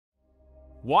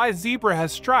Why zebra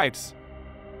has stripes?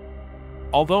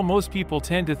 Although most people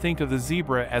tend to think of the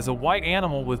zebra as a white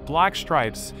animal with black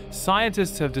stripes,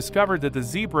 scientists have discovered that the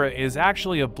zebra is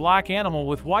actually a black animal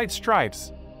with white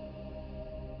stripes.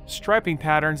 Striping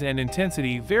patterns and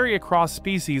intensity vary across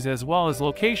species as well as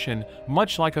location,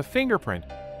 much like a fingerprint.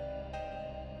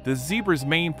 The zebra's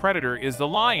main predator is the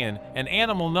lion, an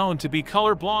animal known to be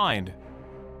colorblind.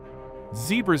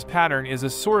 Zebra's pattern is a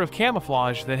sort of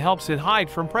camouflage that helps it hide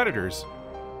from predators.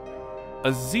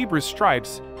 A zebra's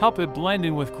stripes help it blend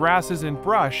in with grasses and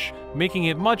brush, making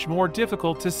it much more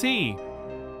difficult to see.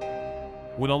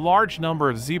 When a large number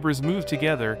of zebras move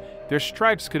together, their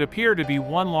stripes could appear to be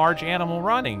one large animal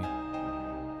running.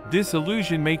 This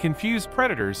illusion may confuse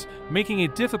predators, making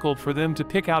it difficult for them to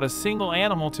pick out a single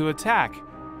animal to attack.